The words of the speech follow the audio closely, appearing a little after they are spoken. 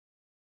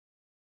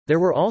There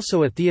were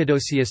also a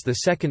Theodosius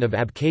II of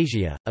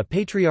Abkhazia, a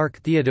Patriarch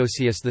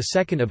Theodosius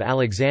II of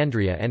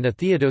Alexandria and a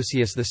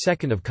Theodosius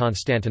II of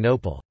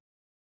Constantinople.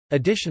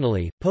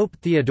 Additionally, Pope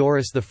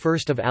Theodorus I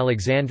of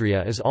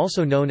Alexandria is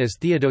also known as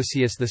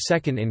Theodosius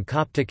II in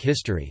Coptic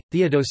history.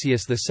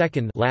 Theodosius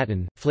II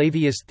 (Latin: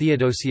 Flavius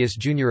Theodosius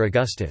Junior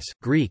Augustus,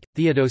 Greek: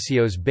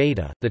 Theodosios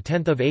Beta), the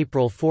 10th of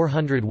April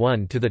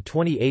 401 to the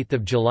 28th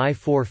of July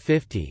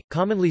 450,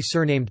 commonly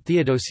surnamed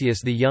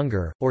Theodosius the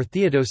Younger or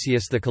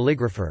Theodosius the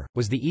Calligrapher,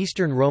 was the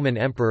Eastern Roman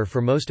emperor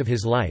for most of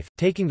his life,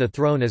 taking the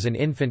throne as an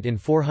infant in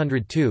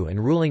 402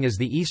 and ruling as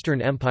the Eastern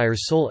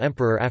Empire's sole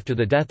emperor after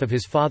the death of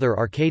his father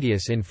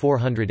Arcadius in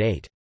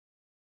 408.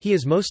 He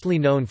is mostly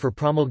known for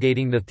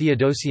promulgating the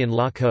Theodosian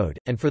Law Code,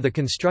 and for the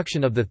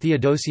construction of the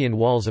Theodosian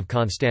Walls of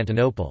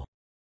Constantinople.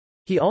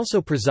 He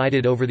also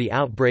presided over the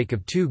outbreak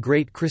of two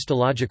great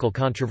Christological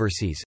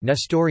controversies,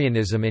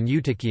 Nestorianism and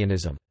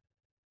Eutychianism.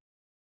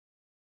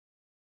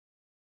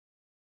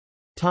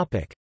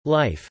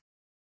 Life.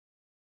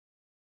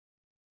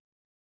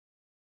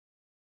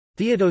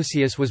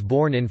 Theodosius was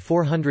born in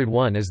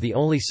 401 as the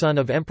only son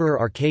of Emperor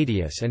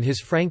Arcadius and his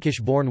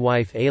Frankish-born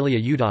wife Aelia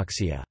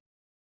Eudoxia.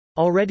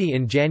 Already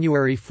in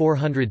January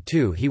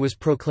 402 he was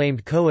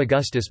proclaimed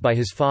co-Augustus by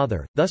his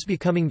father, thus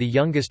becoming the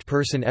youngest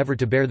person ever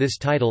to bear this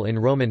title in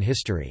Roman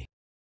history.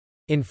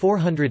 In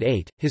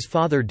 408, his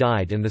father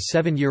died and the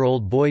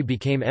 7-year-old boy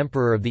became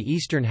emperor of the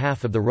eastern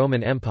half of the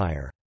Roman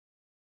Empire.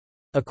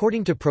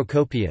 According to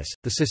Procopius,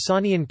 the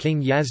Sasanian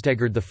king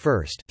Yazdegerd I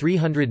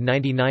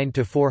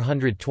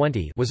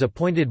 (399–420) was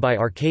appointed by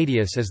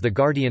Arcadius as the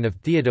guardian of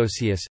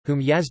Theodosius, whom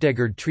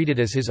Yazdegerd treated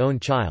as his own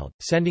child,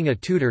 sending a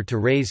tutor to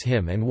raise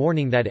him and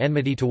warning that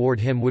enmity toward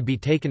him would be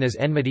taken as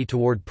enmity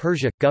toward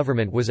Persia.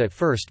 Government was at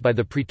first by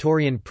the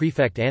Praetorian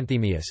prefect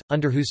Anthemius,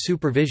 under whose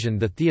supervision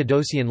the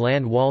Theodosian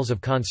land walls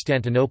of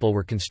Constantinople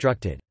were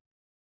constructed.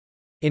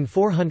 In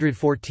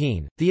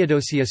 414,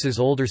 Theodosius's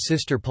older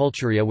sister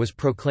Pulcheria was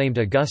proclaimed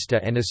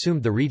Augusta and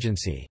assumed the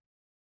regency.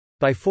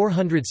 By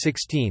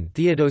 416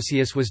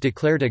 Theodosius was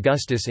declared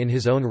Augustus in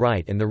his own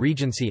right and the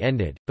regency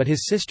ended, but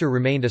his sister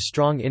remained a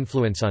strong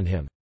influence on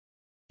him.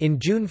 In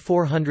June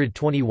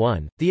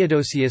 421,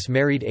 Theodosius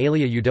married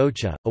Aelia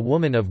Eudocia, a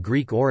woman of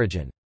Greek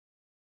origin.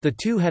 The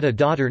two had a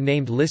daughter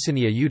named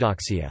Licinia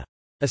Eudoxia.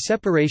 A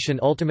separation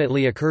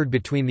ultimately occurred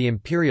between the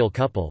imperial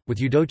couple, with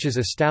Eudocia's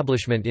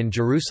establishment in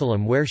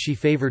Jerusalem where she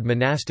favored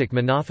monastic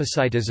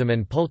Monophysitism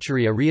and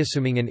Pulcheria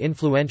reassuming an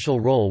influential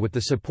role with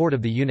the support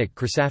of the eunuch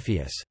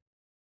Chrysaphius.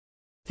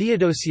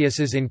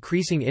 Theodosius's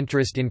increasing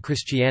interest in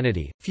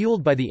Christianity,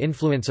 fueled by the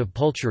influence of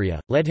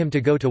Pulcheria, led him to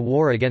go to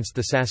war against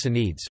the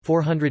Sassanids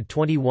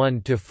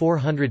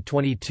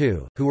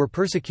 421–422, who were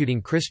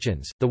persecuting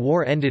Christians. The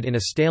war ended in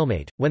a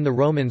stalemate, when the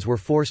Romans were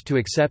forced to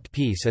accept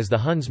peace as the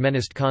Huns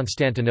menaced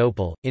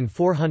Constantinople. In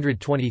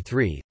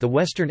 423, the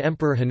Western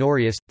Emperor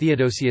Honorius,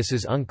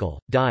 Theodosius's uncle,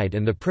 died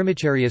and the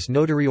Primicerius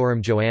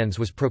Notariorum Joannes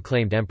was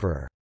proclaimed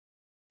emperor.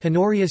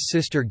 Honorius'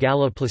 sister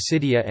Galla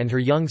Placidia and her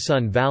young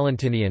son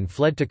Valentinian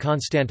fled to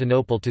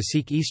Constantinople to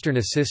seek eastern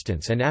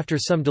assistance, and after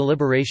some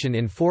deliberation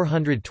in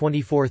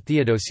 424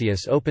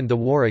 Theodosius opened the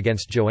war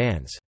against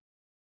Joannes.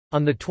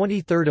 On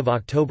 23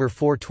 October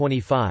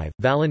 425,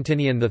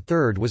 Valentinian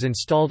III was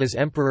installed as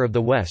Emperor of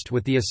the West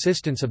with the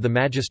assistance of the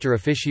Magister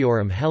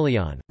Officiorum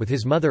Helion, with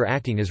his mother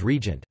acting as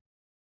regent.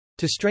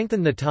 To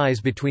strengthen the ties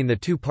between the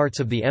two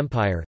parts of the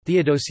empire,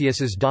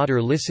 Theodosius's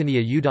daughter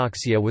Licinia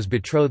Eudoxia was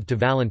betrothed to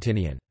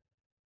Valentinian.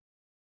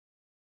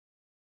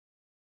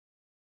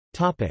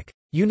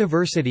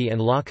 University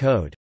and Law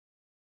Code.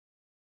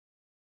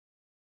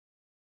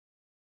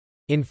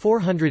 In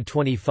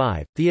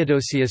 425,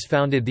 Theodosius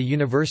founded the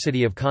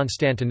University of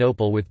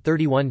Constantinople with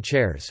 31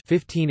 chairs,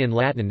 15 in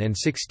Latin and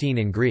 16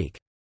 in Greek.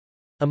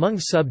 Among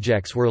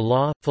subjects were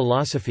law,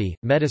 philosophy,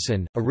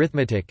 medicine,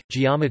 arithmetic,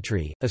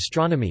 geometry,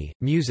 astronomy,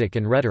 music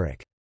and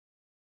rhetoric.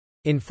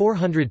 In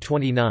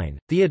 429,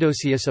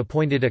 Theodosius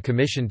appointed a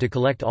commission to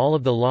collect all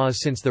of the laws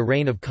since the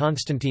reign of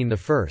Constantine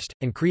I,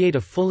 and create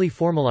a fully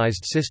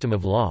formalized system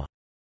of law.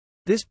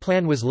 This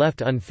plan was left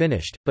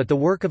unfinished, but the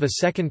work of a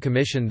second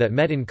commission that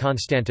met in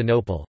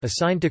Constantinople,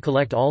 assigned to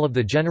collect all of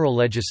the general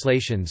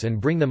legislations and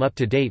bring them up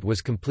to date,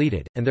 was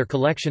completed, and their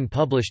collection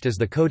published as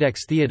the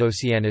Codex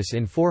Theodosianus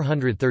in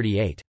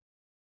 438.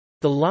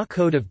 The Law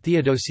Code of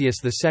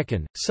Theodosius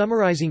II,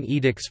 summarizing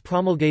edicts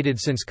promulgated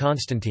since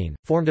Constantine,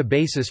 formed a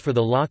basis for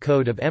the Law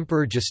Code of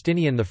Emperor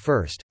Justinian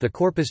I, the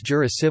Corpus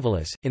Juris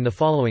Civilis, in the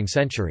following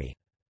century.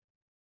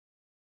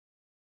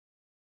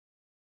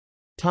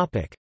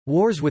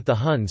 Wars with the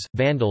Huns,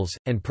 Vandals,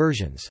 and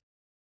Persians.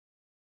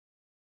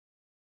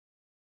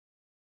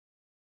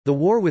 The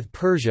war with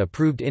Persia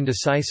proved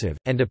indecisive,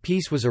 and a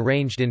peace was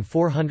arranged in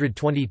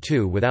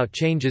 422 without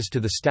changes to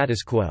the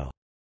status quo.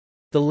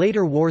 The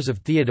later wars of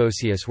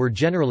Theodosius were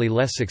generally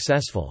less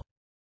successful.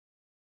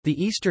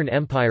 The Eastern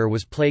Empire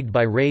was plagued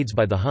by raids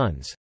by the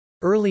Huns.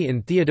 Early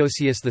in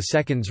Theodosius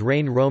II's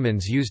reign,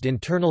 Romans used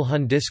internal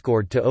Hun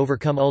discord to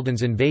overcome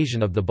Uldan's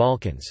invasion of the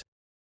Balkans.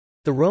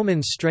 The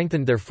Romans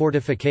strengthened their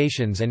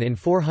fortifications and in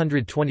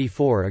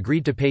 424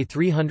 agreed to pay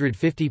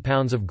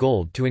 £350 of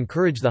gold to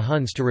encourage the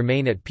Huns to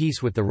remain at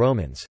peace with the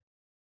Romans.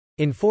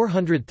 In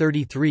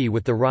 433,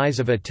 with the rise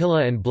of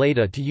Attila and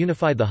Bleda to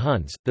unify the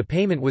Huns, the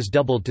payment was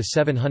doubled to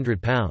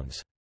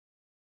 £700.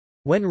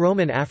 When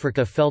Roman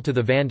Africa fell to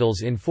the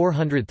Vandals in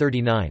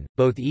 439,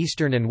 both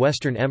Eastern and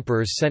Western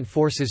emperors sent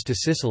forces to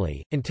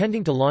Sicily,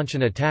 intending to launch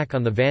an attack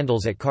on the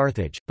Vandals at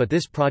Carthage, but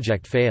this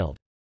project failed.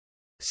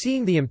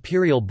 Seeing the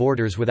imperial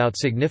borders without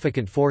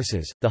significant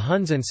forces, the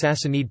Huns and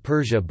Sassanid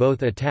Persia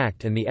both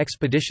attacked and the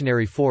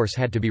expeditionary force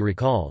had to be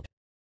recalled.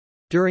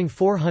 During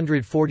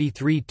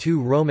 443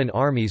 two Roman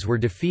armies were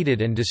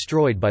defeated and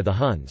destroyed by the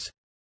Huns.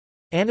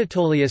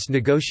 Anatolius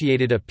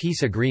negotiated a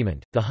peace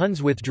agreement. The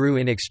Huns withdrew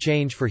in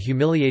exchange for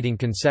humiliating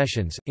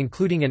concessions,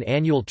 including an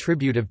annual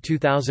tribute of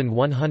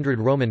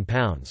 2,100 Roman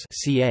pounds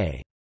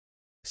 (ca.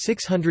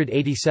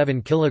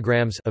 687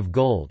 kilograms) of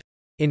gold.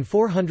 In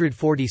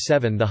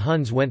 447 the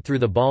Huns went through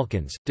the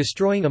Balkans,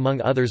 destroying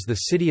among others the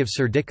city of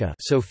Serdica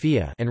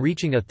Sofia and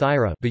reaching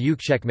Athyra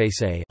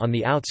on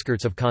the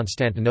outskirts of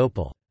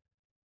Constantinople.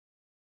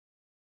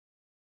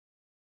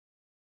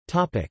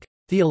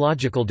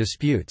 Theological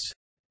disputes.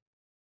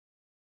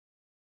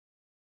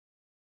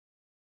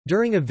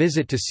 During a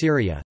visit to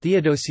Syria,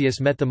 Theodosius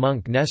met the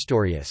monk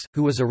Nestorius,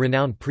 who was a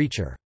renowned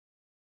preacher.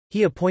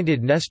 He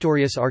appointed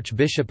Nestorius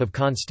Archbishop of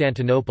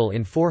Constantinople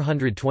in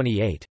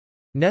 428.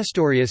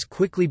 Nestorius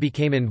quickly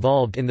became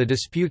involved in the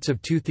disputes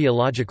of two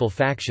theological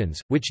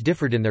factions, which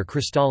differed in their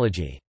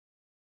Christology.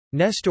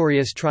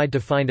 Nestorius tried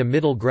to find a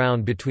middle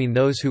ground between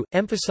those who,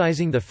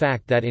 emphasizing the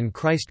fact that in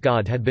Christ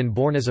God had been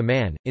born as a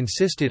man,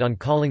 insisted on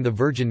calling the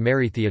Virgin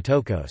Mary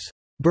Theotokos,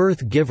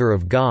 birth-giver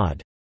of God,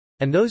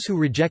 and those who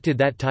rejected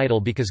that title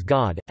because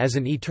God, as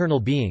an eternal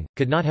being,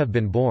 could not have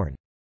been born.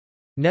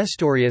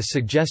 Nestorius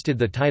suggested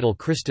the title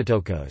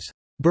Christotokos,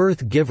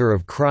 birth-giver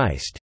of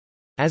Christ,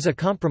 as a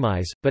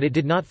compromise, but it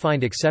did not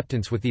find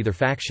acceptance with either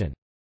faction.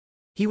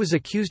 He was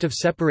accused of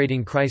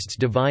separating Christ's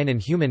divine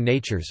and human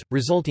natures,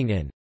 resulting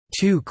in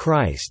two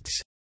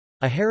Christs,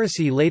 a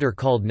heresy later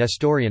called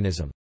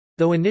Nestorianism.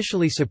 Though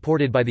initially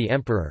supported by the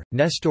emperor,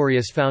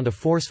 Nestorius found a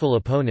forceful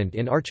opponent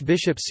in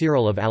Archbishop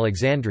Cyril of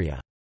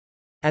Alexandria.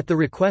 At the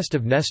request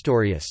of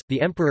Nestorius,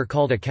 the emperor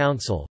called a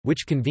council,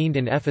 which convened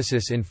in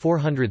Ephesus in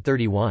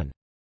 431.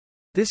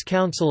 This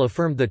council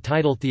affirmed the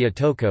title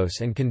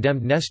Theotokos and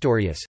condemned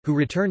Nestorius, who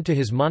returned to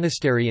his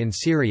monastery in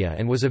Syria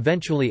and was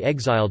eventually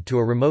exiled to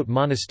a remote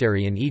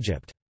monastery in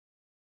Egypt.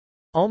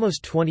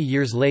 Almost 20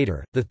 years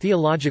later, the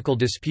theological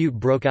dispute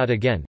broke out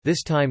again,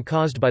 this time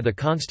caused by the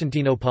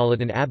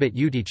Constantinopolitan abbot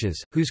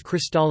Eutyches, whose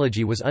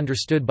Christology was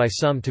understood by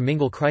some to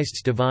mingle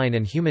Christ's divine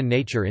and human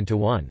nature into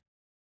one.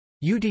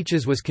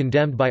 Eutyches was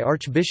condemned by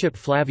Archbishop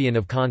Flavian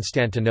of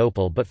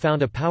Constantinople but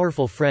found a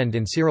powerful friend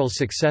in Cyril's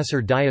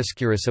successor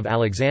Dioscorus of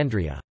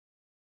Alexandria.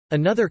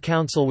 Another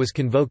council was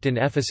convoked in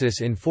Ephesus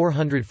in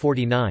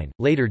 449,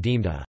 later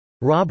deemed a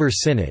 «robber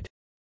synod»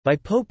 by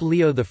Pope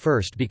Leo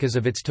I because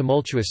of its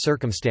tumultuous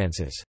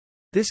circumstances.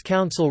 This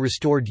council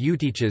restored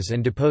Eutyches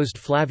and deposed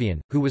Flavian,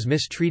 who was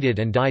mistreated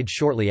and died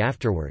shortly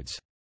afterwards.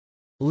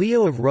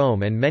 Leo of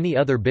Rome and many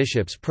other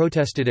bishops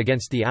protested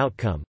against the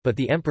outcome, but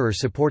the emperor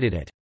supported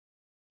it.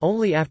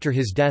 Only after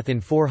his death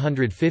in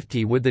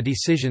 450 would the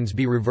decisions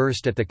be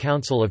reversed at the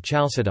Council of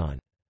Chalcedon.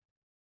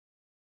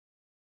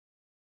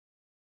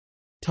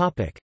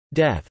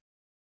 Death.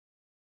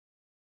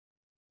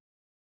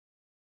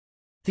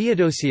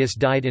 Theodosius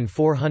died in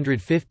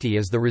 450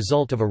 as the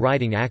result of a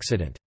riding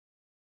accident.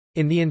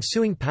 In the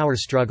ensuing power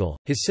struggle,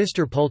 his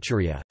sister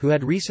Pulcheria, who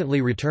had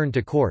recently returned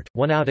to court,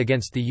 won out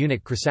against the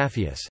eunuch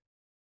Chrysaphius.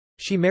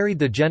 She married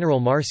the general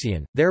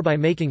Marcian, thereby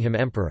making him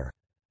emperor.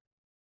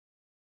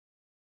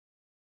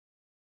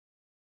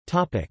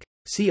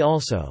 See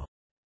also: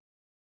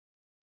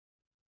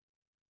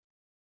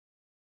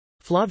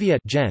 Flavia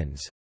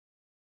gens,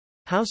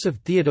 House of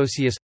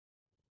Theodosius,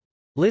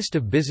 List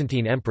of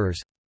Byzantine emperors.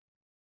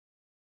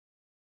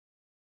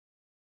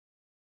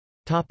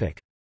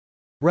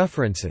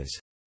 References.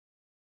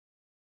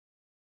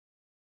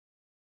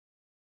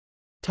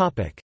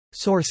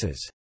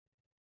 Sources.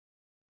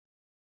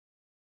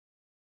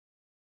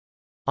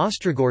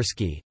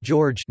 Ostrogorsky,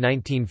 George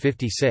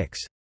 1956.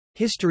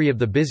 History of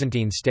the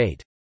Byzantine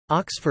State.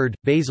 Oxford,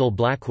 Basil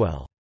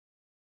Blackwell.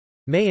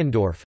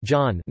 Meyendorff,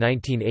 John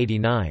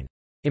 1989.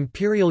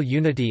 Imperial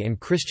Unity and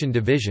Christian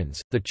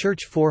Divisions, The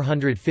Church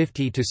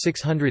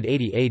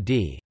 450–680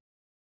 AD.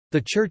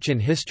 The Church in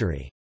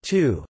History.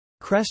 2.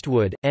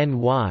 Crestwood,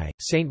 N.Y.,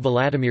 St.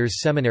 Vladimir's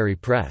Seminary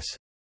Press.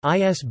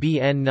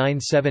 ISBN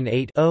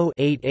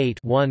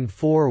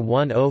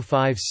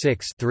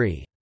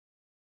 978-0-88-141056-3.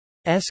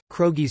 S.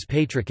 Krogies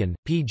Patrican,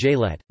 P.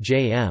 Jaylet,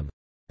 J. M.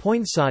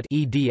 Poinsot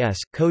eds,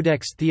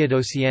 Codex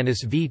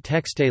Theodosianus v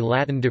Texte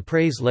Latin de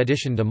Prés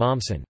l'édition de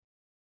Mommsen.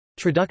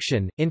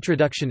 Traduction,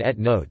 Introduction et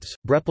Notes,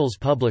 Brepols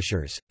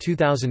Publishers,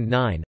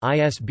 2009,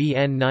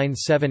 ISBN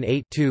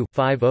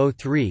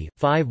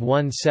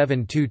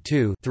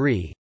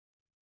 978-2-503-51722-3.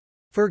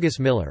 Fergus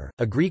Miller,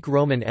 A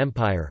Greek-Roman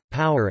Empire,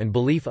 Power and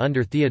Belief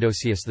under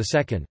Theodosius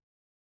II.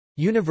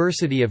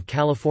 University of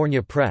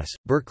California Press,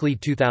 Berkeley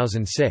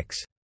 2006.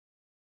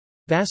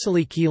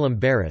 Vasily Keelam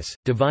Barris,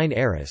 Divine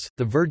Heiress,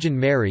 The Virgin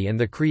Mary and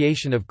the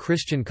Creation of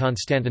Christian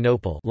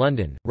Constantinople,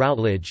 London,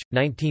 Routledge,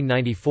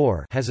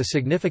 1994, has a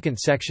significant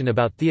section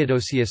about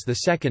Theodosius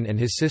II and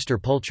his sister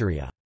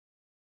Pulcheria.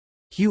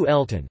 Hugh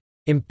Elton,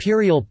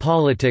 "Imperial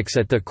Politics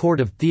at the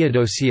Court of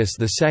Theodosius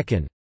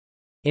II",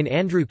 in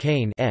Andrew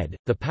Kane ed.,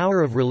 The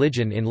Power of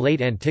Religion in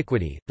Late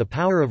Antiquity, The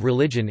Power of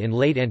Religion in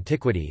Late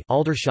Antiquity,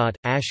 Aldershot,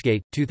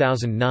 Ashgate,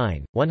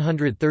 2009,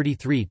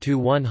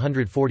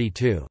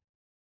 133–142.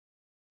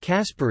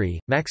 Kasperi,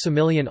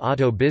 Maximilian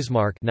Otto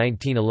Bismarck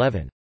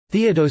 1911.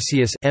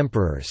 Theodosius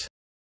Emperors.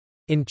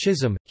 In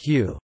Chisholm,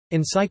 Hugh.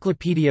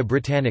 Encyclopædia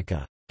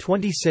Britannica.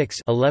 26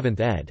 11th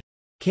ed.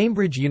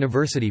 Cambridge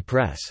University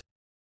Press.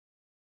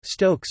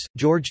 Stokes,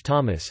 George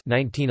Thomas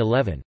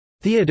 1911.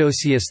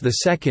 Theodosius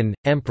II,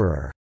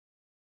 Emperor.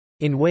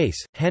 In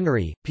Wace,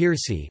 Henry,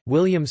 Piercy,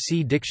 William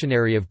C.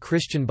 Dictionary of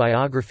Christian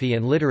Biography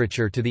and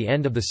Literature to the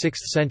End of the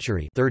 6th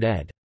Century 3rd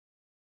ed.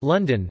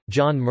 London,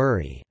 John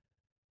Murray.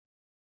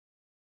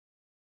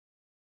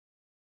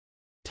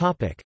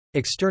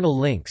 External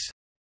links.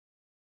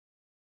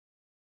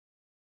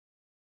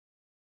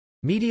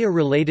 Media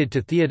related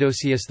to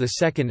Theodosius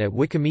II at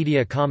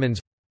Wikimedia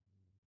Commons.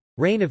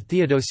 Reign of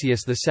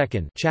Theodosius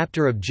II,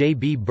 chapter of J.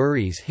 B.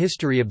 Bury's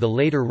History of the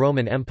Later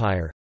Roman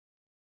Empire.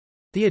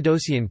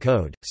 Theodosian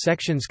Code,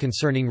 sections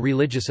concerning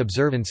religious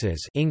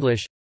observances,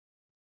 English.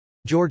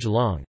 George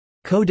Long,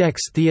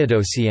 Codex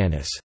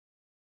Theodosianus.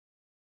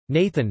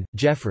 Nathan,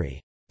 Geoffrey.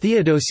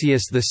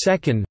 Theodosius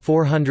II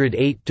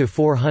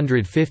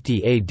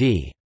 408–450 AD.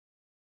 De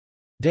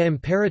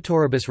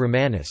Imperatoribus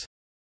Romanus.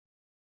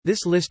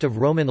 This list of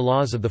Roman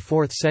laws of the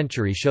 4th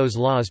century shows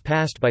laws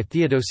passed by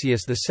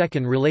Theodosius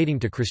II relating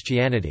to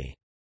Christianity.